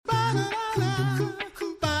You're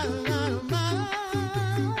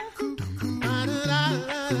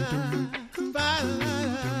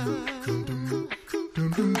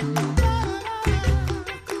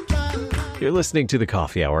listening to The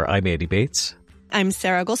Coffee Hour. I'm Andy Bates. I'm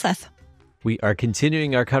Sarah Golseth. We are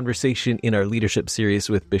continuing our conversation in our leadership series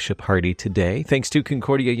with Bishop Hardy today. Thanks to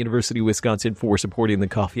Concordia University, Wisconsin for supporting The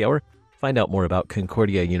Coffee Hour. Find out more about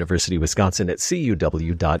Concordia University, Wisconsin at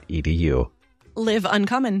cuw.edu. Live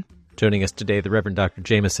uncommon. Joining us today, the Reverend Dr.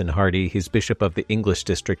 Jameson Hardy. He's Bishop of the English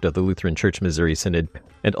District of the Lutheran Church Missouri Synod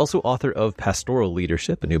and also author of Pastoral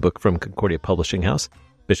Leadership, a new book from Concordia Publishing House.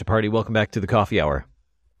 Bishop Hardy, welcome back to The Coffee Hour.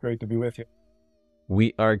 Great to be with you.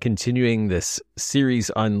 We are continuing this series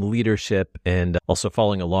on leadership and also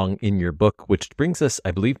following along in your book, which brings us,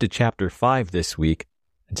 I believe, to chapter 5 this week.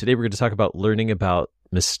 And today we're going to talk about learning about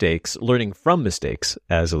mistakes, learning from mistakes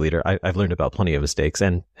as a leader. I've learned about plenty of mistakes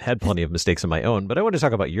and had plenty of mistakes of my own, but I want to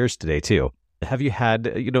talk about yours today too. Have you had,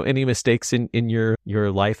 any mistakes in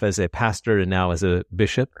your life as a pastor and now as a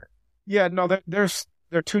bishop? Yeah, no,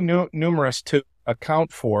 they're too numerous to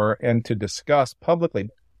account for and to discuss publicly.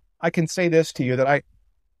 I can say this to you, that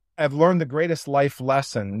I've learned the greatest life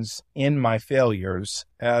lessons in my failures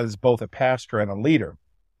as both a pastor and a leader.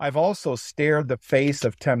 I've also stared the face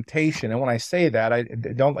of temptation. And when I say that, I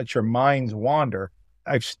don't let your minds wander.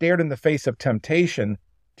 I've stared in the face of temptation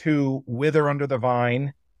to wither under the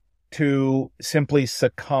vine, to simply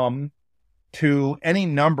succumb to any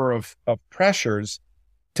number of pressures,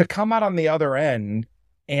 to come out on the other end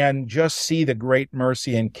and just see the great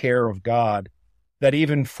mercy and care of God that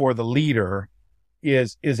even for the leader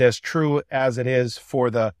is as true as it is for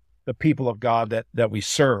the people of God that we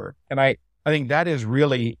serve. And I think that is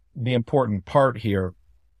really the important part here.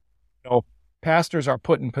 Pastors are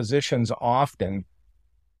put in positions often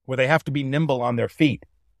where they have to be nimble on their feet.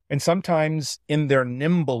 And sometimes in their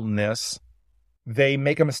nimbleness, they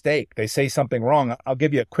make a mistake. They say something wrong. I'll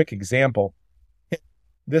give you a quick example.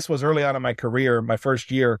 This was early on in my career, my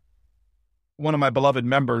first year. One of my beloved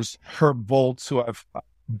members, Herb Volz, who I've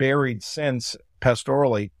buried since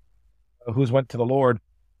pastorally, who's went to the Lord.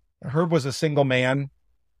 Herb was a single man,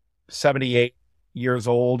 78 years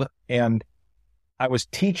old, and I was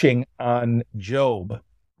teaching on Job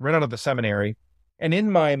right out of the seminary. And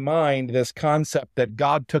in my mind, this concept that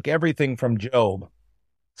God took everything from Job.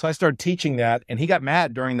 So I started teaching that, and he got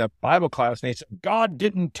mad during the Bible class, and he said, God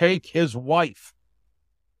didn't take his wife.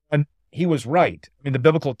 And he was right. I mean, the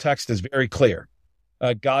biblical text is very clear.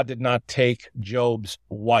 God did not take Job's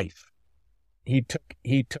wife. He took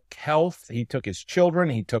health, he took his children,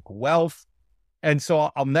 he took wealth. And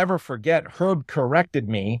so I'll never forget, Herb corrected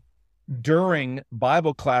me during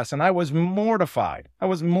Bible class, and I was mortified.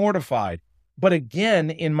 But again,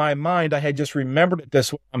 in my mind, I had just remembered it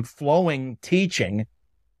this way. I'm flowing teaching,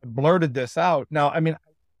 blurted this out. Now, I mean,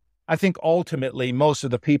 I think ultimately most of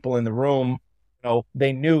the people in the room,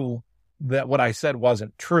 they knew that what I said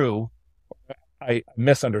wasn't true. I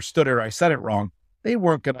misunderstood it, or I said it wrong. They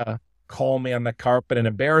weren't going to call me on the carpet and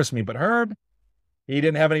embarrass me. But Herb, he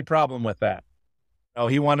didn't have any problem with that.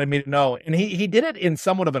 He wanted me to know. And he did it in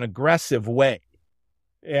somewhat of an aggressive way.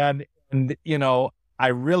 And I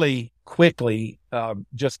really quickly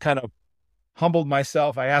just kind of humbled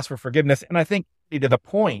myself. I asked for forgiveness. And I think to the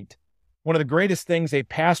point, one of the greatest things a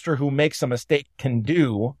pastor who makes a mistake can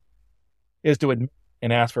do is to admit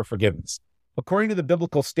and ask for forgiveness. According to the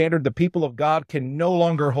biblical standard, the people of God can no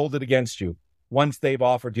longer hold it against you once they've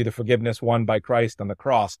offered you the forgiveness won by Christ on the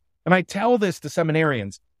cross. And I tell this to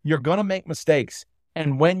seminarians, you're going to make mistakes.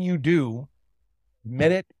 And when you do,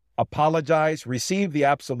 admit it, apologize, receive the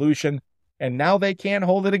absolution, and now they can't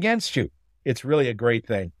hold it against you. It's really a great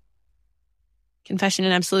thing. Confession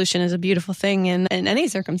and absolution is a beautiful thing in any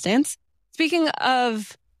circumstance. Speaking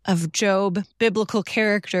of Job, biblical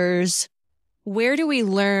characters, where do we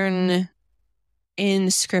learn in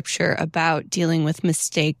Scripture about dealing with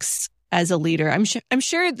mistakes as a leader? I'm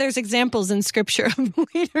sure there's examples in Scripture of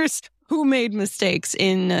leaders who made mistakes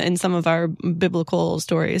in some of our biblical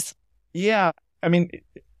stories. Yeah, I mean,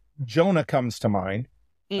 Jonah comes to mind.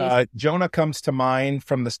 Jonah comes to mind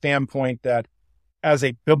from the standpoint that as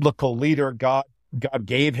a biblical leader, God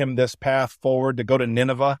gave him this path forward to go to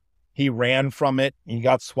Nineveh. He ran from it. He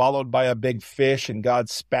got swallowed by a big fish, and God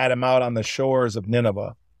spat him out on the shores of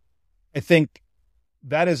Nineveh. I think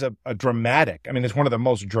that is a dramatic, it's one of the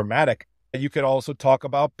most dramatic. You could also talk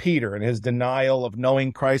about Peter and his denial of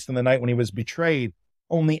knowing Christ in the night when he was betrayed,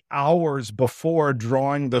 only hours before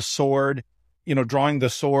drawing the sword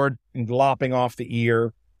and lopping off the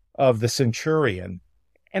ear of the centurion.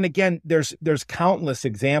 And again, there's countless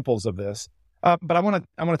examples of this. But I want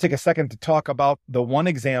to take a second to talk about the one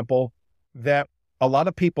example that a lot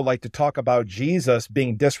of people like to talk about Jesus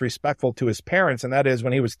being disrespectful to his parents, and that is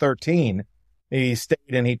when he was 13, he stayed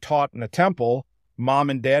and he taught in the temple. Mom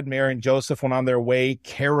and dad, Mary and Joseph, went on their way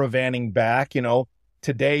caravanning back.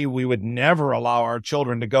 Today we would never allow our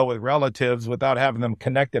children to go with relatives without having them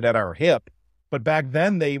connected at our hip. But back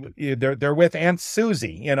then they're with Aunt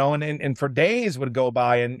Susie, and for days would go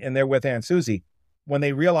by and they're with Aunt Susie. When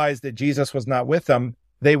they realized that Jesus was not with them,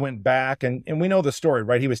 they went back, and we know the story,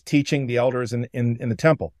 right? He was teaching the elders in the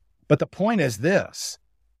temple. But the point is this,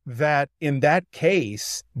 that in that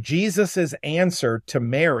case, Jesus's answer to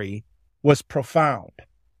Mary was profound.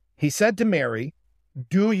 He said to Mary,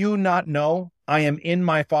 "Do you not know I am in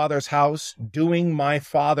my Father's house doing my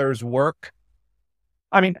Father's work?"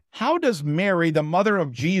 I mean, how does Mary, the mother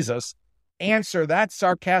of Jesus, answer that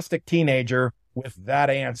sarcastic teenager with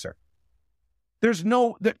that answer? There's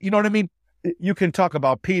no, you know what I mean? You can talk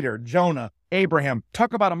about Peter, Jonah, Abraham,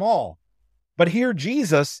 talk about them all. But here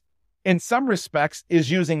Jesus, in some respects,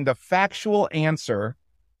 is using the factual answer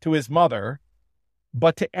to his mother.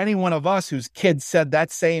 But to any one of us whose kids said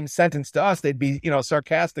that same sentence to us, they'd be,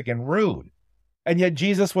 sarcastic and rude. And yet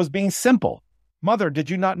Jesus was being simple. "Mother, did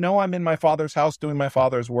you not know I'm in my Father's house doing my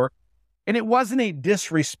Father's work?" And it wasn't a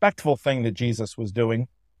disrespectful thing that Jesus was doing.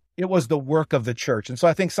 It was the work of the church. And so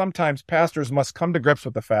I think sometimes pastors must come to grips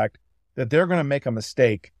with the fact that they're going to make a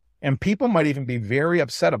mistake, and people might even be very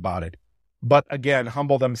upset about it. But again,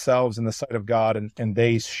 humble themselves in the sight of God, and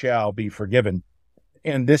they shall be forgiven.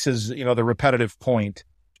 And this is, the repetitive point.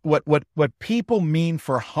 What people mean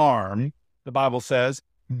for harm, the Bible says,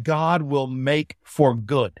 God will make for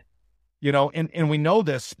good. And we know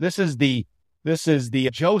this. This is the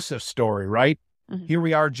Joseph story, right? Mm-hmm. Here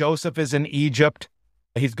we are. Joseph is in Egypt.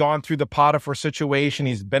 He's gone through the Potiphar situation.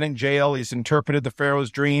 He's been in jail. He's interpreted the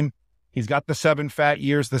Pharaoh's dream. He's got the 7 fat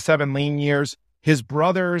years, the 7 lean years. His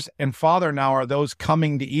brothers and father now are those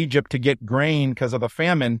coming to Egypt to get grain because of the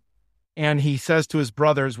famine. And he says to his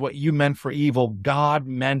brothers, "What you meant for evil, God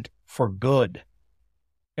meant for good."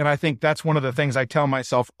 And I think that's one of the things I tell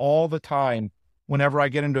myself all the time whenever I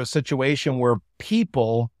get into a situation where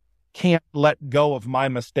people can't let go of my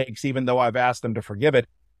mistakes, even though I've asked them to forgive it,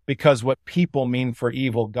 because what people mean for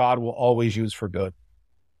evil, God will always use for good.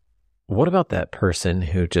 What about that person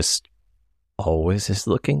who just always is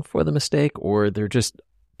looking for the mistake, or they're just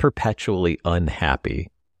perpetually unhappy?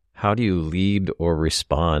 How do you lead or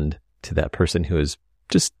respond to that person who is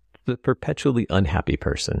just the perpetually unhappy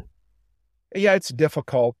person? Yeah, it's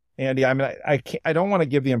difficult, Andy. I mean, I don't want to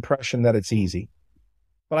give the impression that it's easy,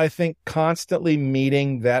 but I think constantly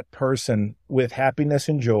meeting that person with happiness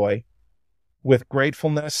and joy, with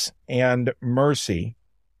gratefulness and mercy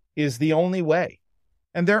is the only way.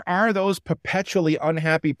 And there are those perpetually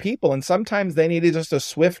unhappy people, and sometimes they need just a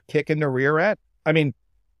swift kick in the rear end. I mean,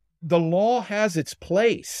 the law has its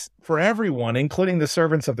place for everyone, including the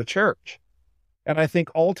servants of the church. And I think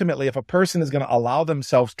ultimately, if a person is going to allow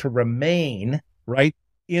themselves to remain, right,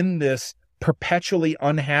 in this perpetually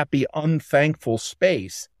unhappy, unthankful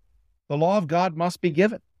space, the law of God must be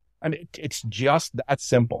given. I mean, it's just that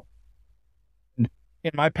simple.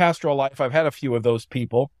 In my pastoral life, I've had a few of those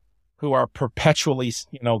people who are perpetually,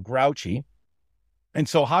 grouchy. And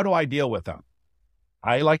so how do I deal with them?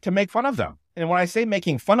 I like to make fun of them. And when I say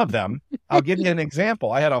making fun of them, I'll give you an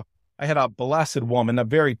example. I had a blessed woman, a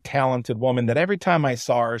very talented woman, that every time I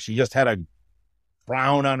saw her, she just had a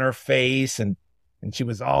frown on her face and she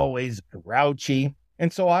was always grouchy.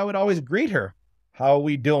 And so I would always greet her. "How are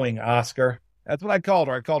we doing, Oscar?" That's what I called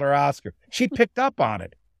her. I called her Oscar. She picked up on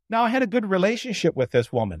it. Now, I had a good relationship with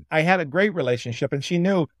this woman. I had a great relationship, and she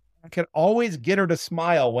knew I could always get her to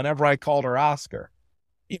smile whenever I called her Oscar,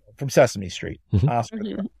 from Sesame Street, Oscar.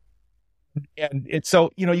 Mm-hmm. And it's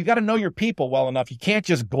so, you got to know your people well enough. You can't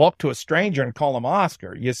just go up to a stranger and call him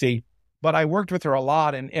Oscar, you see. But I worked with her a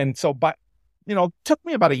lot. And so, took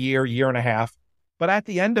me about a year and a half. But at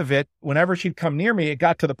the end of it, whenever she'd come near me, it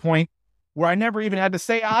got to the point where I never even had to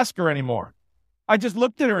say Oscar anymore. I just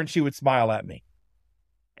looked at her and she would smile at me.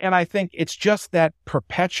 And I think it's just that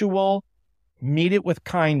perpetual meet it with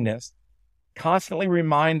kindness, constantly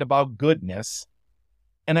remind about goodness.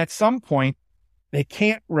 And at some point, they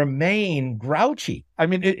can't remain grouchy. I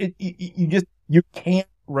mean, you can't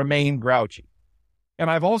remain grouchy.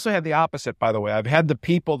 And I've also had the opposite, by the way. I've had the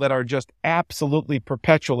people that are just absolutely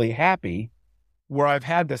perpetually happy, where I've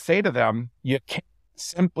had to say to them, you can't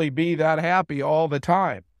simply be that happy all the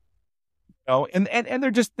time. And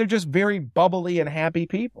they're just very bubbly and happy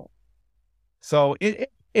people. So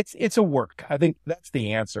it's a work. I think that's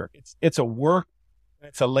the answer. It's a work.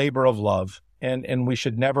 It's a labor of love. And we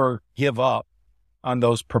should never give up on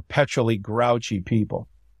those perpetually grouchy people.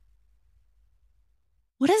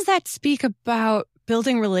 What does that speak about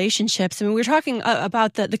building relationships? I mean, we're talking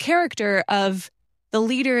about the character of the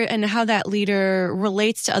leader and how that leader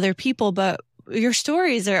relates to other people, but your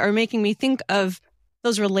stories are making me think of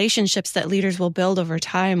those relationships that leaders will build over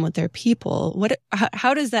time with their people.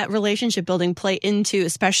 How does that relationship building play into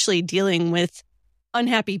especially dealing with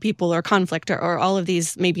unhappy people or conflict or all of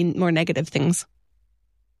these maybe more negative things?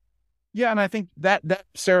 Yeah, and I think that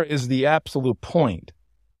Sarah, is the absolute point.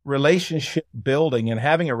 Relationship building and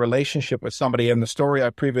having a relationship with somebody. In the story I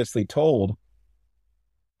previously told,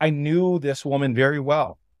 I knew this woman very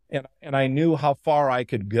well, and I knew how far I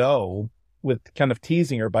could go with kind of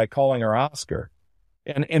teasing her by calling her Oscar.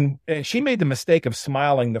 And she made the mistake of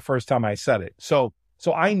smiling the first time I said it. So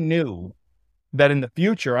I knew that in the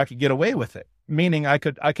future I could get away with it, meaning I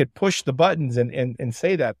could push the buttons and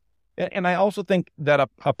say that. And I also think that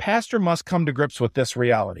a pastor must come to grips with this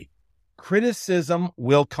reality. Criticism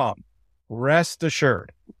will come, rest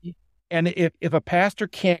assured. And if a pastor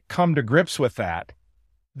can't come to grips with that,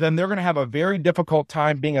 then they're going to have a very difficult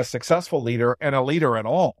time being a successful leader and a leader at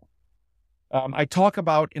all. I talk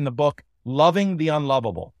about in the book, loving the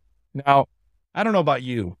unlovable. Now, I don't know about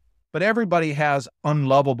you, but everybody has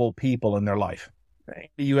unlovable people in their life.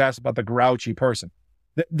 You asked about the grouchy person.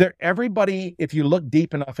 Everybody, if you look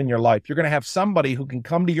deep enough in your life, you're going to have somebody who can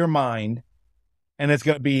come to your mind, and it's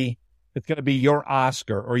going to be your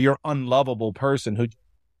Oscar or your unlovable person who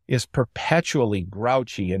is perpetually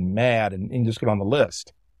grouchy and mad and just go on the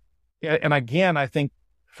list. And again, I think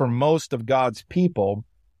for most of God's people,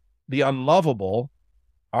 the unlovable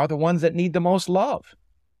are the ones that need the most love.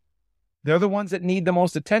 They're the ones that need the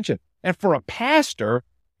most attention. And for a pastor,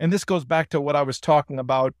 and this goes back to what I was talking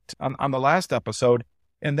about on the last episode,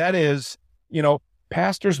 and that is,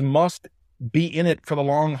 pastors must be in it for the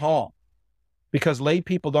long haul, because lay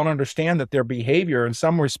people don't understand that their behavior in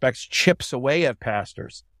some respects chips away at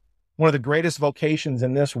pastors. One of the greatest vocations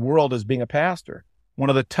in this world is being a pastor. One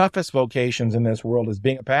of the toughest vocations in this world is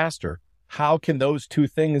being a pastor. How can those two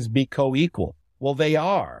things be co-equal? Well, they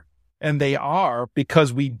are. And they are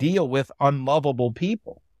because we deal with unlovable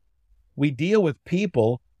people. We deal with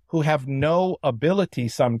people who have no ability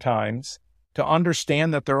sometimes to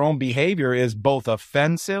understand that their own behavior is both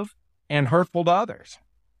offensive and hurtful to others.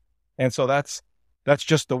 And so that's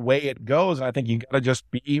just the way it goes. And I think you got to just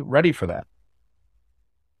be ready for that.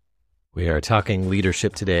 We are talking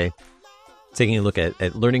leadership today, taking a look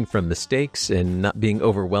at learning from mistakes and not being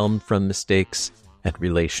overwhelmed from mistakes, and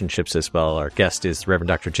relationships as well. Our guest is Reverend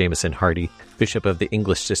Dr. Jameson Hardy, Bishop of the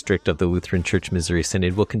English District of the Lutheran Church Missouri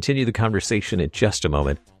Synod. We'll continue the conversation in just a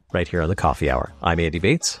moment, right here on the Coffee Hour. I'm Andy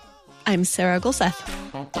Bates. I'm Sarah Gulseth.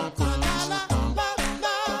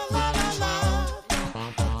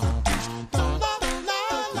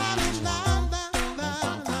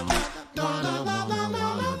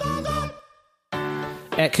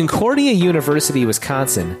 At Concordia University,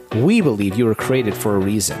 Wisconsin, we believe you were created for a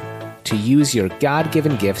reason: to use your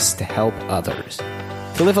God-given gifts to help others,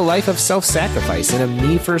 to live a life of self-sacrifice in a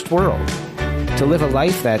me-first world, to live a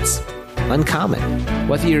life that's uncommon.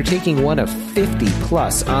 Whether you're taking one of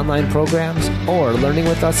 50-plus online programs or learning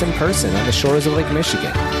with us in person on the shores of Lake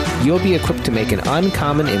Michigan, you'll be equipped to make an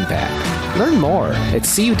uncommon impact. Learn more at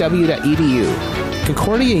cuw.edu.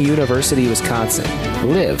 Concordia University, Wisconsin.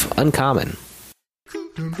 Live uncommon.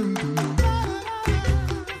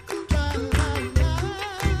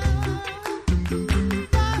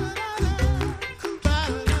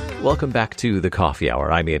 Welcome back to the Coffee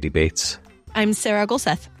Hour. I'm Andy Bates. I'm Sarah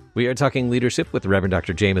Gulseth. We are talking leadership with Reverend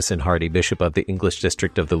Dr. Jameson Hardy, Bishop of the English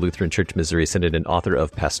District of the Lutheran Church Missouri Synod and author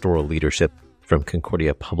of Pastoral Leadership from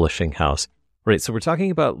Concordia Publishing House. Right, so we're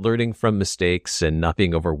talking about learning from mistakes and not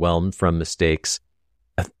being overwhelmed from mistakes,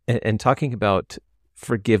 and talking about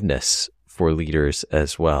forgiveness for leaders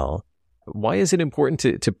as well. Why is it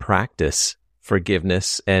important to practice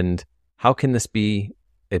forgiveness, and how can this be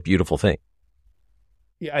a beautiful thing?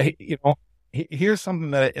 Yeah, here's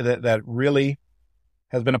something that really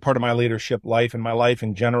has been a part of my leadership life and my life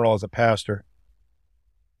in general as a pastor.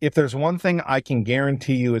 If there's one thing I can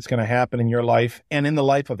guarantee you it's going to happen in your life and in the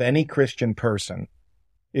life of any Christian person,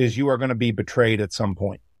 is you are going to be betrayed at some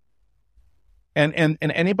point. And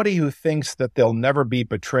anybody who thinks that they'll never be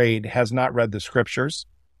betrayed has not read the scriptures,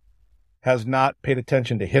 has not paid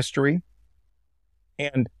attention to history.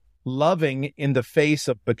 And loving in the face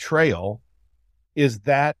of betrayal is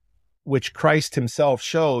that which Christ himself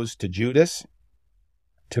shows to Judas,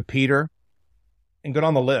 to Peter, and go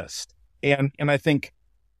down the list. And I think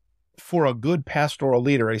for a good pastoral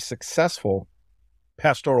leader, a successful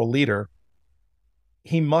pastoral leader,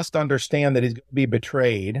 he must understand that he's going to be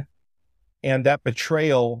betrayed, and that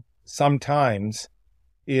betrayal sometimes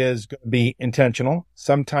is going to be intentional.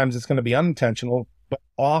 Sometimes it's going to be unintentional, but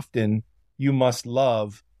often you must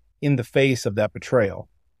love in the face of that betrayal.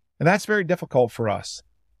 And that's very difficult for us.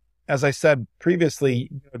 As I said previously,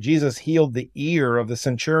 Jesus healed the ear of the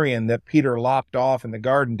centurion that Peter lopped off in the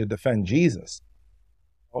garden to defend Jesus.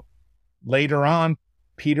 Later on,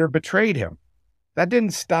 Peter betrayed him. That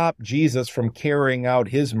didn't stop Jesus from carrying out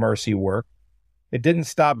his mercy work. It didn't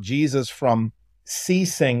stop Jesus from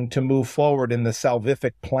ceasing to move forward in the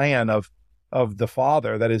salvific plan of the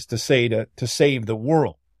Father, that is to say, to save the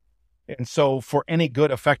world. And so for any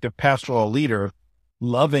good, effective pastoral leader,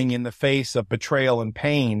 loving in the face of betrayal and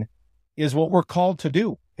pain is what we're called to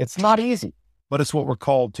do. It's not easy, but it's what we're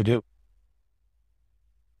called to do.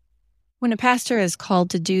 When a pastor is called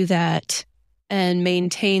to do that and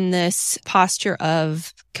maintain this posture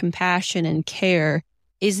of compassion and care,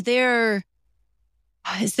 is there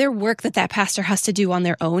work that pastor has to do on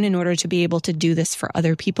their own in order to be able to do this for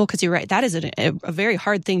other people? Because you're right, that is a very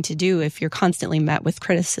hard thing to do if you're constantly met with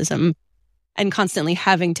criticism and constantly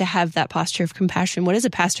having to have that posture of compassion. What does a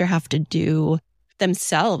pastor have to do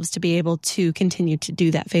themselves to be able to continue to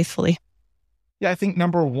do that faithfully? Yeah, I think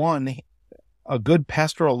number one, a good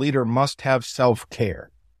pastoral leader must have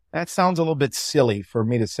self-care. That sounds a little bit silly for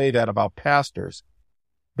me to say that about pastors,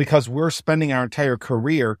 because we're spending our entire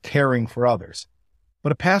career caring for others.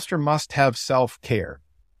 But a pastor must have self-care.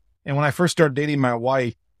 And when I first started dating my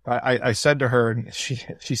wife, I said to her, and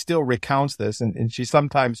she still recounts this, and she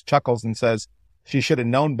sometimes chuckles and says she should have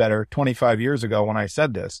known better 25 years ago when I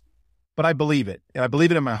said this. But I believe it. I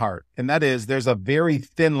believe it in my heart. And that is, there's a very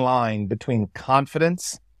thin line between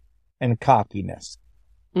confidence and cockiness.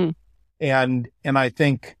 And I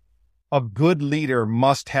think a good leader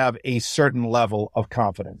must have a certain level of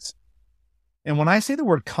confidence. And when I say the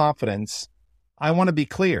word confidence, I want to be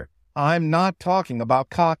clear. I'm not talking about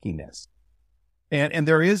cockiness. And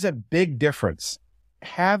there is a big difference.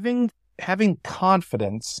 Having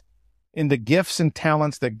confidence in the gifts and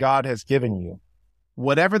talents that God has given you,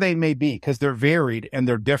 whatever they may be, because they're varied and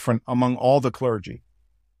they're different among all the clergy.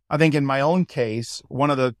 I think in my own case, one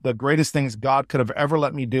of the greatest things God could have ever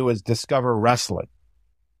let me do is discover wrestling.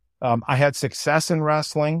 I had success in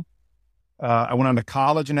wrestling. I went on to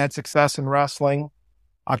college and had success in wrestling.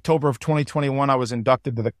 October of 2021, I was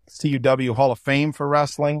inducted to the CUW Hall of Fame for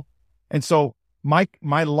wrestling. And so my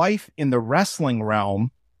life in the wrestling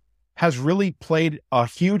realm has really played a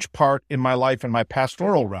huge part in my life in my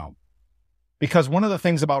pastoral realm. Because one of the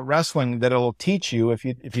things about wrestling that it'll teach you, if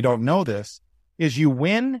you don't know this, is you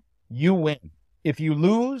win, you win. If you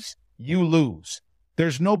lose, you lose.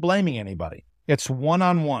 There's no blaming anybody. It's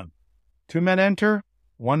one-on-one. 2 men enter,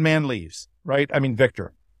 1 man leaves, right? I mean,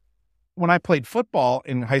 Victor. When I played football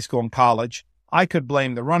in high school and college, I could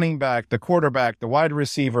blame the running back, the quarterback, the wide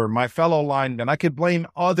receiver, my fellow linemen. I could blame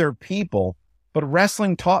other people, but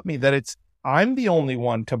wrestling taught me that I'm the only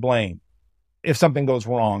one to blame if something goes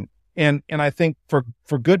wrong. And I think for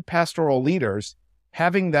good pastoral leaders,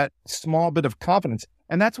 having that small bit of confidence,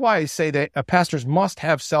 and that's why I say that pastors must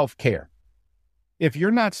have self-care. If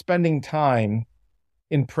you're not spending time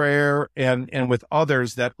in prayer and with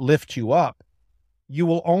others that lift you up, you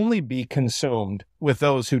will only be consumed with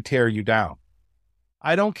those who tear you down.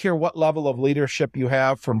 I don't care what level of leadership you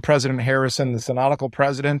have, from President Harrison, the synodical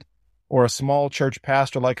president, or a small church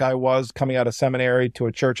pastor like I was coming out of seminary to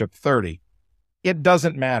a church of 30. It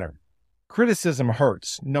doesn't matter. Criticism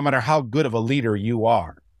hurts, no matter how good of a leader you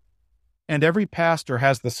are. And every pastor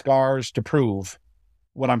has the scars to prove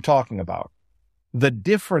what I'm talking about. The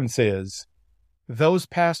difference is those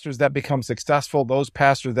pastors that become successful, those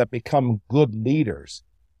pastors that become good leaders,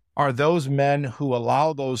 are those men who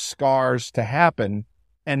allow those scars to happen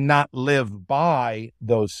and not live by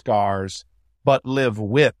those scars, but live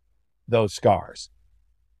with those scars.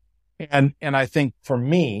 And I think for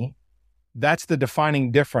me, that's the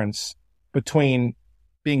defining difference between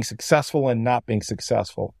being successful and not being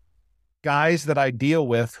successful. Guys that I deal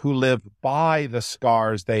with who live by the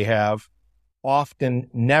scars they have often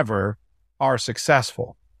never are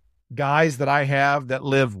successful. Guys that I have that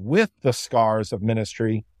live with the scars of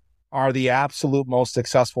ministry are the absolute most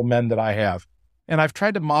successful men that I have. And I've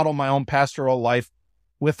tried to model my own pastoral life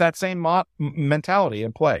with that same mentality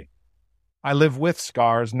in play. I live with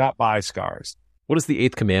scars, not by scars. What does the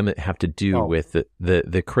eighth commandment have to do with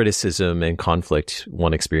the criticism and conflict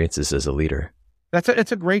one experiences as a leader?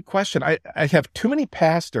 It's a great question. I have too many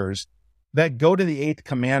pastors that go to the eighth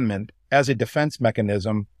commandment as a defense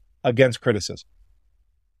mechanism against criticism.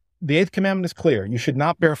 The eighth commandment is clear. You should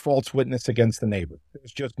not bear false witness against the neighbor.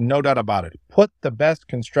 There's just no doubt about it. Put the best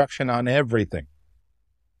construction on everything.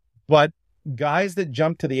 But guys that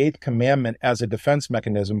jump to the eighth commandment as a defense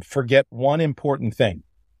mechanism forget one important thing.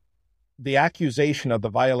 The accusation of the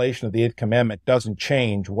violation of the eighth commandment doesn't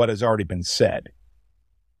change what has already been said.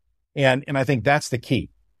 And I think that's the key,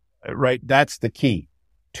 right? That's the key.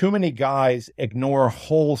 Too many guys ignore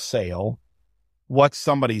wholesale what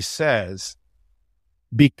somebody says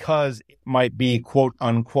because it might be, quote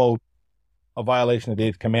unquote, a violation of the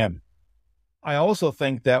eighth commandment. I also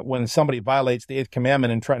think that when somebody violates the eighth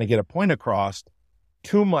commandment and trying to get a point across,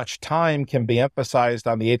 too much time can be emphasized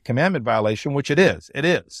on the eighth commandment violation, which it is,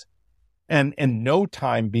 and no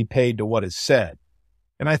time be paid to what is said.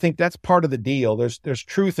 And I think that's part of the deal. There's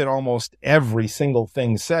truth in almost every single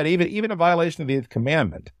thing said, even a violation of the eighth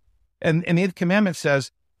commandment. And the eighth commandment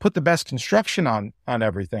says, put the best construction on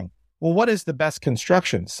everything. Well, what is the best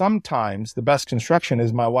construction? Sometimes the best construction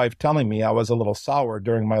is my wife telling me I was a little sour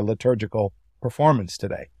during my liturgical performance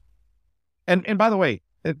today. And by the way,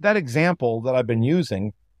 that example that I've been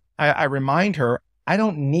using, I remind her, I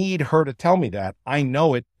don't need her to tell me that. I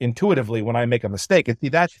know it intuitively when I make a mistake. See,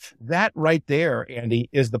 that right there, Andy,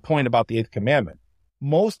 is the point about the eighth commandment.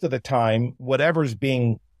 Most of the time, whatever's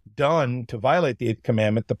being done to violate the eighth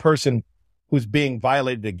commandment, the person who's being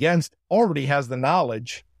violated against already has the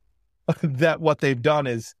knowledge that what they've done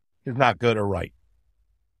is not good or right.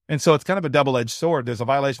 And so it's kind of a double-edged sword. There's a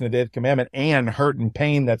violation of the eighth commandment and hurt and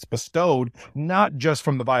pain that's bestowed, not just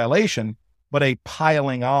from the violation, but a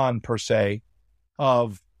piling on, per se,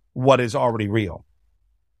 of what is already real.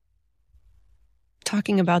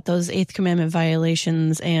 Talking about those eighth commandment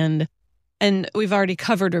violations and we've already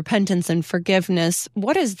covered repentance and forgiveness.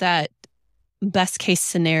 What is that best case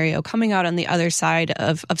scenario coming out on the other side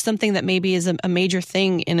of something that maybe is a major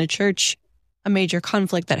thing in a church, a major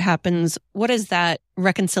conflict that happens? What does that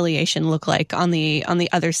reconciliation look like on the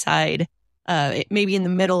other side, maybe in the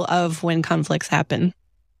middle of when conflicts happen?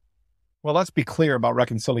 Well, let's be clear about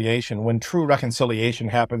reconciliation. When true reconciliation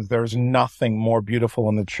happens, there's nothing more beautiful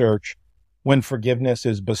in the church when forgiveness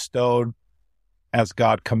is bestowed as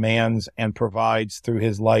God commands and provides through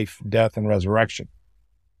his life, death, and resurrection.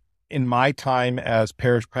 In my time as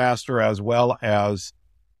parish pastor as well as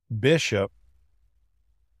bishop,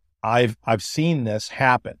 I've seen this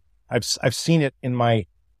happen. I've seen it in my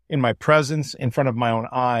presence, in front of my own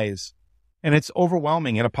eyes, and it's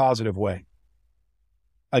overwhelming in a positive way.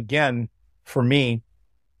 Again, for me,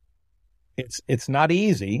 it's not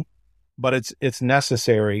easy, but it's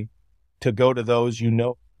necessary to go to those you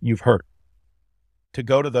know you've hurt, to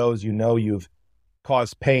go to those you know you've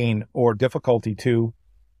caused pain or difficulty to,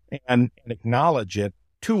 and acknowledge it.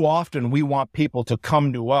 Too often we want people to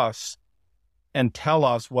come to us and tell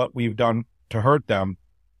us what we've done to hurt them.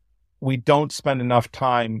 We don't spend enough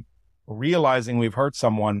time realizing we've hurt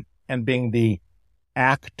someone and being the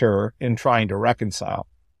actor in trying to reconcile.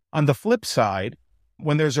 On the flip side,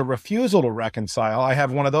 when there's a refusal to reconcile, I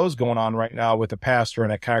have one of those going on right now with a pastor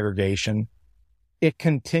in a congregation. It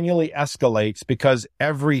continually escalates because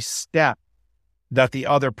every step that the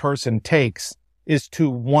other person takes is to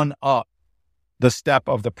one-up the step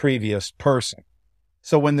of the previous person.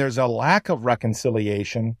 So when there's a lack of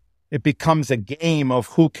reconciliation, it becomes a game of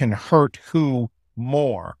who can hurt who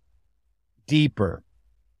more, deeper,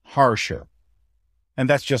 harsher. And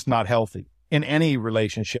that's just not healthy in any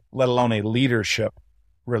relationship, let alone a leadership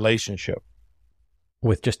relationship.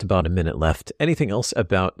 With just about a minute left, anything else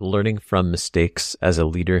about learning from mistakes as a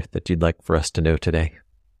leader that you'd like for us to know today?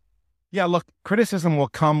 Yeah, look, criticism will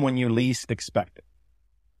come when you least expect it.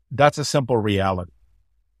 That's a simple reality.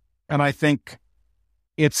 And I think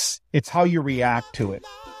it's how you react to it.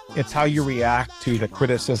 It's how you react to the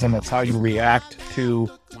criticism. It's how you react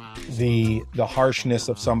to the harshness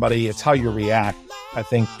of somebody. It's how you react, I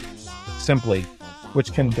think, simply,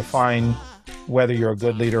 which can define whether you're a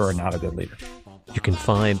good leader or not a good leader. You can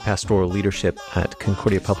find pastoral leadership at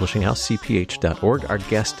Concordia Publishing House, cph.org. Our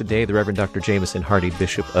guest today, the Reverend Dr. Jameson Hardy,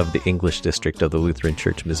 Bishop of the English District of the Lutheran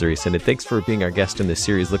Church Missouri Synod. Thanks for being our guest in this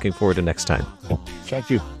series. Looking forward to next time. Thank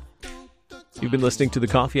you. You've been listening to The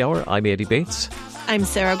Coffee Hour. I'm Andy Bates. I'm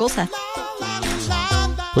Sarah Golseth.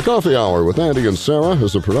 The Coffee Hour with Andy and Sarah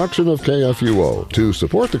is a production of KFUO. To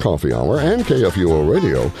support the Coffee Hour and KFUO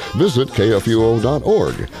Radio, visit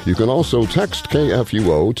KFUO.org. You can also text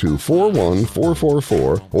KFUO to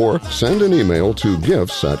 41444 or send an email to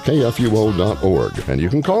gifts@KFUO.org. And you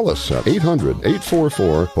can call us at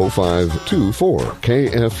 800-844-0524.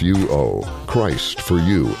 KFUO. Christ for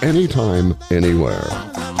you, anytime, anywhere.